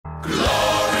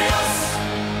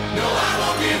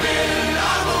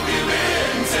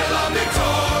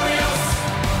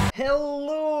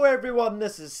everyone,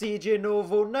 this is CJ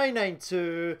Novo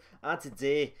 992 and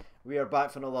today we are back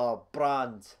for another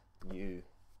brand new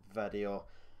video.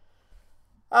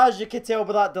 As you can tell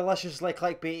by that deliciously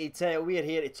clickbaity title, we are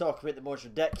here to talk about the most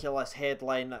ridiculous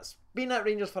headline that's been at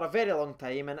Rangers for a very long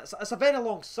time, and it's a very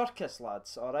long circus,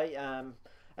 lads, alright?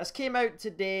 It's came out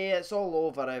today, it's all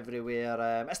over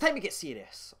everywhere, it's time to get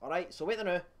serious, alright? So wait a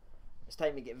minute. It's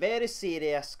time to get very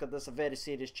serious, because this is a very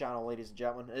serious channel, ladies and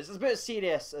gentlemen. It's about as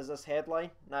serious as this headline.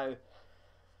 Now,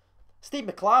 Steve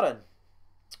McCLAREN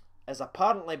has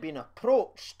apparently been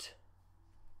approached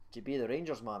to be the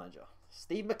Rangers manager.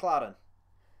 Steve McCLAREN.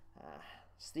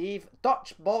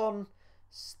 Dutch-born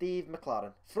Steve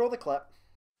McCLAREN. Throw the clip.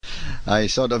 I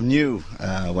sort of knew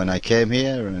when I came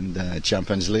here, and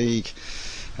Champions League,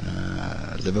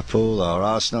 Liverpool or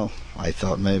Arsenal, I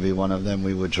thought maybe one of them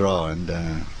we would draw, and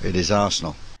it is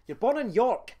Arsenal. You're born in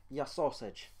York, you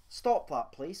sausage. Stop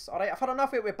that, please. Alright, I've had enough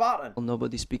of it with Barton. Well,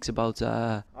 nobody speaks about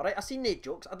Alright, I seen Nate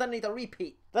jokes. I didn't need a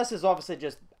repeat. This is obviously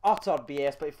just utter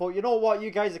BS, but I thought, you know what,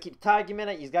 you guys that keep tagging me in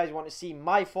it, you guys want to see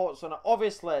my thoughts on it.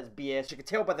 Obviously it's BS. You can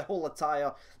tell by the whole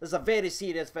attire. This is a very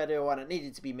serious video and it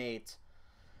needed to be made.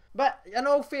 But in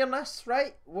all fairness,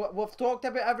 right, we've talked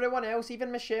about everyone else,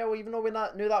 even Michelle, even though we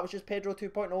knew that was just Pedro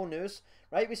 2.0 news,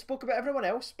 right? We spoke about everyone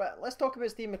else, but let's talk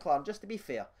about Steve McCLAREN, just to be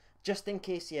fair, just in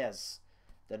case he is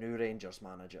the new Rangers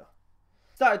manager.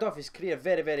 Started off his career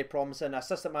very, very promising,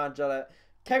 assistant manager at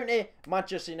County,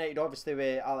 Manchester United, obviously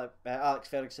with Alex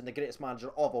Ferguson, the greatest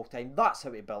manager of all time. That's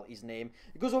how he built his name.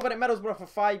 He goes over at Middlesbrough for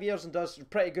 5 years and does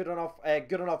pretty good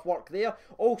enough work there.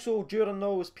 Also, during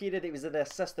those period, he was the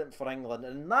assistant for England,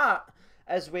 and that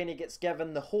is when he gets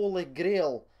given the holy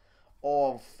grail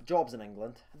of jobs in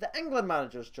England, the England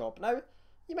manager's job. Now,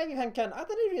 you might be thinking, I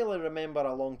didn't really remember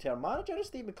a long-term manager of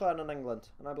Steve McCLAREN in England,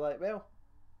 and I'd be like, well,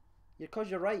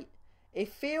 because you're right. He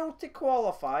failed to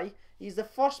qualify. He's the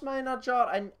first manager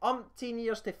in umpteen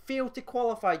years to fail to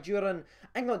qualify during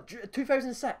England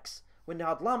 2006 when they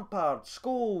had Lampard,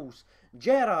 Scholes,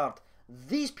 Gerrard,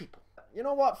 these people. You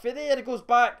know what? For there he goes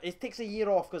back. He takes a year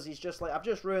off because he's just like, I've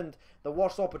just ruined the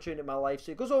worst opportunity of my life.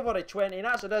 So he goes over at 20 and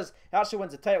actually does. He actually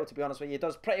wins the title, to be honest with you. He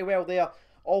does pretty well there.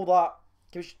 All that.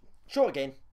 Can we show it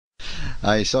again?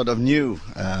 I sort of knew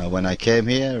when I came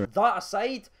here. That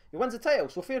aside, he wins the title,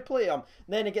 so fair play to him.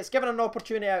 Then he gets given an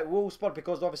opportunity at Wolfsburg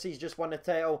because obviously he's just won the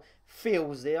title.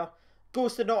 Fails there.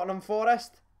 Goes to Nottingham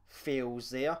Forest.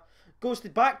 Fails there. Goes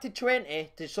back to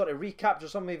 20 to sort of recapture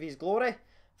some of his glory.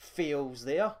 Fails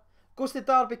there. Goes to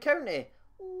Derby County.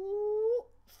 Ooh,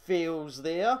 fails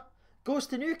there. Goes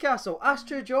to Newcastle. Ask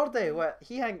True Geordie what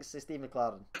he thinks of Steve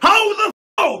McCLAREN. How the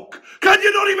fuck can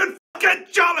you not even fucking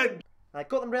challenge? I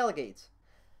got them relegated.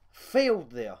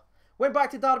 Failed there. Went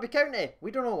back to Derby County. We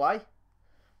don't know why.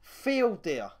 Failed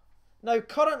there. Now,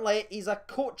 currently, he's a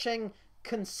coaching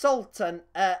consultant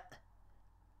at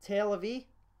Tel Aviv.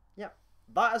 Yep.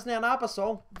 That isn't an ABBA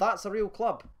song. That's a real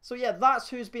club. So, yeah, that's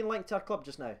who's been linked to our club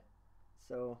just now.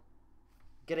 So,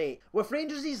 great. With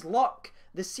Rangers' luck,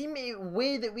 the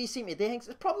way that we seem to do things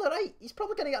is probably right. He's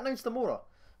probably going to get announced tomorrow.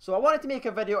 So I wanted to make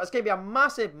a video. It's going to be a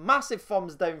massive, massive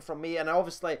thumbs down from me. And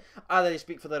obviously, I only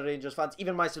speak for the Rangers fans.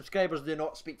 Even my subscribers do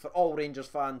not speak for all Rangers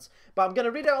fans. But I'm going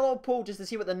to read out a little poll just to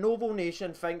see what the Novo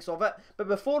Nation thinks of it. But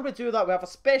before we do that, we have a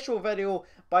special video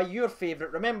by your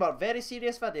favourite. Remember, very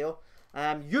serious video.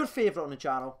 Your favourite on the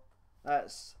channel.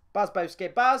 It's Baz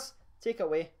Bowski. Baz, take it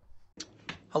away.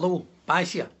 Hello,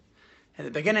 Baz here. At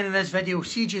the beginning of this video,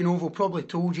 CJ Novo probably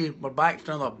told you we're back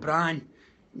for another brand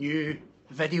new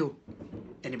video.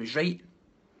 And he was right,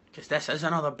 because this is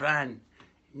another brand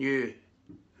new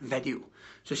video.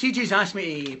 So CJ's asked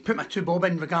me to put my two bob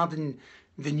in regarding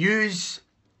the news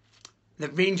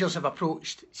that Rangers have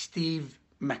approached Steve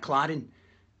McCLAREN.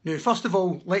 Now, first of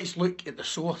all, let's look at the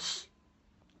source.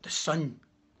 The Sun.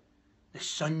 The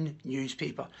Sun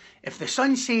newspaper. If the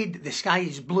Sun said the sky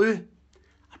is blue,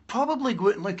 I'd probably go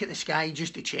out and look at the sky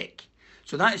just to check.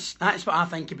 So that's what I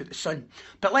think about the Sun.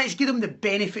 But let's give them the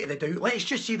benefit of the doubt. Let's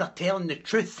just say they're telling the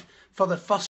truth for the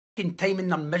first time in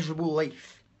their miserable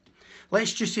life.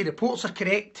 Let's just say reports are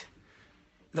correct,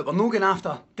 that we're not going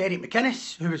after Derek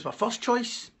McInnes, who was our first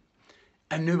choice,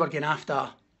 and now we're going after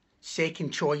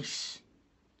second choice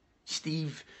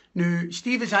Steve. Now,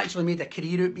 Steve has actually made a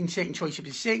career out being second choice. He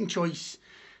was second choice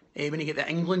when he got the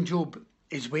England job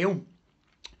as well.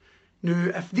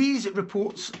 Now, if these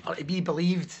reports are to be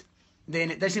believed,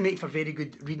 then it doesn't make for very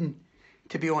good reading,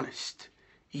 to be honest.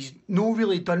 He's not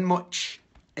really done much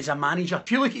as a manager.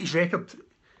 If you look at his record,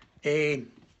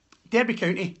 Derby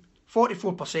County,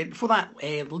 44%. Before that,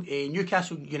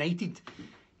 Newcastle United,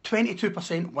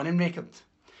 22% winning record.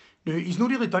 Now, he's not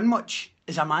really done much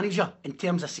as a manager in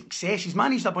terms of success. He's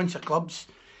managed a bunch of clubs.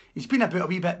 He's been about a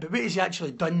wee bit, but what has he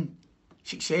actually done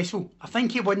successful? I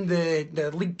think he won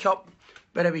the League Cup,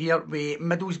 where are we here, with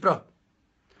Middlesbrough.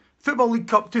 Football League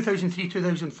Cup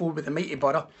 2003-2004 with the mighty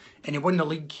Borough, and he won the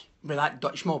league with that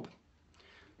Dutch mob.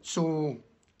 So,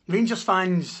 Rangers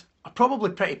fans are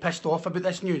probably pretty pissed off about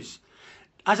this news.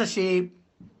 As I say,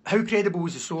 how credible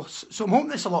is the source? So I'm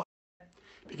hoping it's a lot of shit,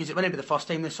 because it wouldn't be the first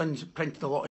time the Sun's printed a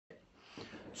lot of shit.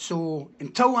 So,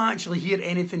 until I actually hear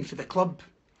anything for the club,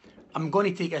 I'm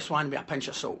going to take this one with a pinch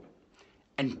of salt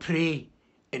and pray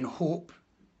and hope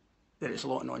that it's a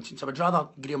lot of nonsense. I would rather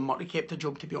Graham Murray kept a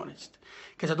job, to be honest,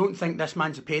 because I don't think this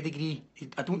man's a pedigree.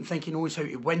 I don't think he knows how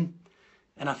to win,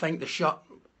 and I think the shirt,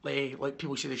 like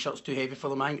people say, the shirt's too heavy for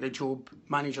the manager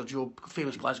job,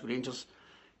 famous Glasgow Rangers,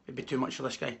 it'd be too much for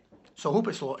this guy. So I hope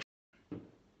it's a lot of shit,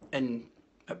 and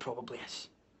it probably is.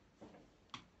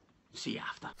 See you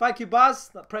after. Thank you, Baz.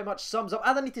 That pretty much sums up.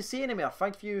 I don't need to say any more.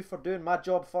 Thank you for doing my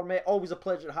job for me. Always a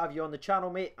pleasure to have you on the channel,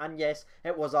 mate. And yes,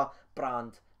 it was a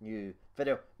brand new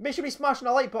video. Make sure you be smashing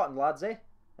the like button, lads, eh?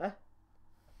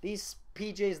 These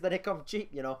PJs, they come cheap,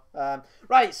 you know.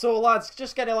 Right, so lads,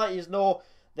 just gonna let you know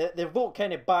the vote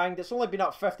kind of banged. It's only been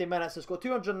up 50 minutes. It's got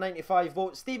 295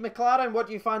 votes. Steve McCLAREN, what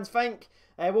do you fans think?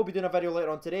 We'll be doing a video later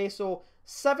on today. So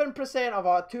 7% of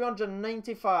our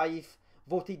 295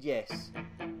 voted yes.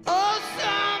 Oh,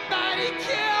 somebody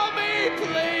kill me,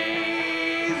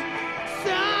 please!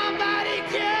 Somebody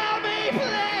kill me,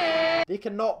 please! They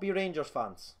cannot be Rangers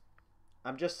fans.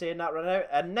 I'm just saying that right now.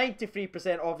 And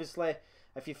 93%, obviously,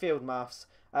 if you failed maths,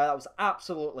 that was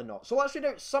absolutely not. So let's read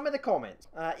out some of the comments.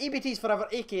 EBT's Forever,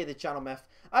 aka the Channel Myth.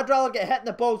 I'd rather get hit in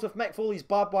the balls with Mick Foley's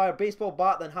barbed wire baseball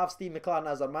bat than have Steve McCLAREN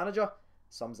as our manager.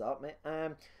 Sums it up, mate.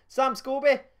 Sam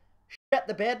Scobie, shit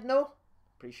the bed, no.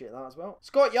 Appreciate that as well.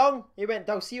 Scott Young, he went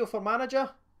Dalcio for manager.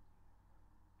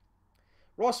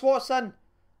 Ross Watson,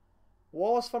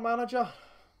 Wallace for manager.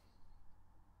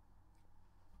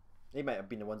 They might have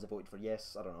been the ones that voted for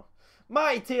yes, I don't know.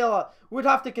 Matty Taylor, would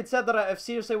have to consider it if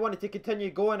seriously wanted to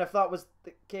continue going if that was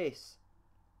the case.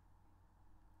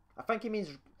 I think he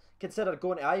means consider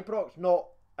going to Ibrox, not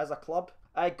as a club.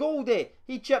 Goldie,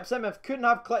 he chips in if couldn't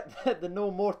have clicked the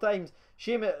no more times.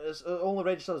 Shame it only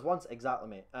registers once. Exactly,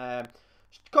 mate.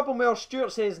 Couple more.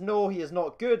 Stuart says no, he is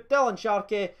not good. Dylan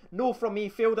Sharkey, no from me,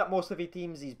 failed at most of the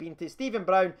teams he's been to. Stephen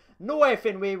Brown, no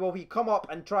effing way will he come up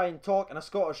and try and talk in a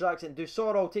Scottish accent, do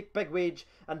sorrow, take big wage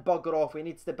and bugger off. We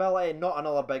need stability, not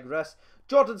another big risk.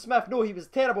 Jordan Smith, no, he was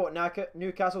terrible at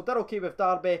Newcastle, did okay with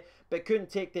Derby, but couldn't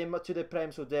take them to the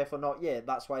Prem, so definitely not. Yeah,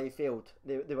 that's why he failed.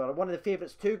 They were one of the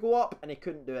favourites to go up, and he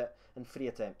couldn't do it in 3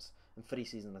 attempts, in 3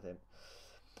 season attempts.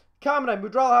 Cameron,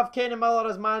 would rather have Kenny Miller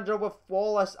as manager with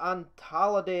Wallace and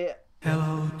Halliday.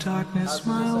 Hello, darkness,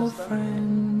 my old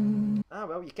friend. Ah,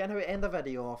 well, you can end the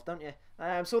video off, don't you?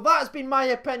 So that has been my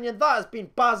opinion, that has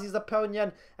been Baz's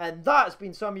opinion, and that has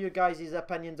been some of you guys'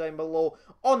 opinion down below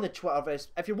on the Twitterverse.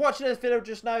 If you're watching this video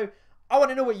just now, I want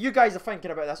to know what you guys are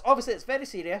thinking about this. Obviously, it's very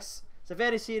serious. It's a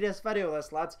very serious video,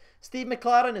 this, lads. Steve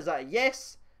McCLAREN, is that a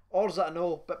yes? Or is it a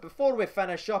no? But before we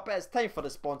finish up, it's time for the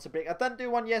sponsor break. I didn't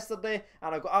do one yesterday,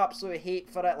 and I got absolute hate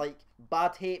for it, like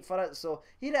bad hate for it. So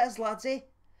here it is, lads, eh?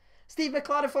 Steve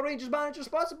McCLAREN for Rangers manager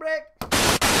sponsor break.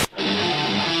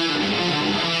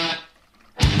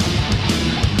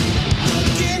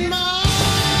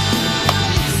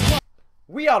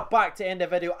 We are back to end the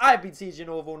video. I've been CJ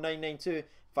Novo 992.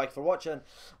 Thank you for watching,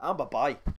 and bye bye.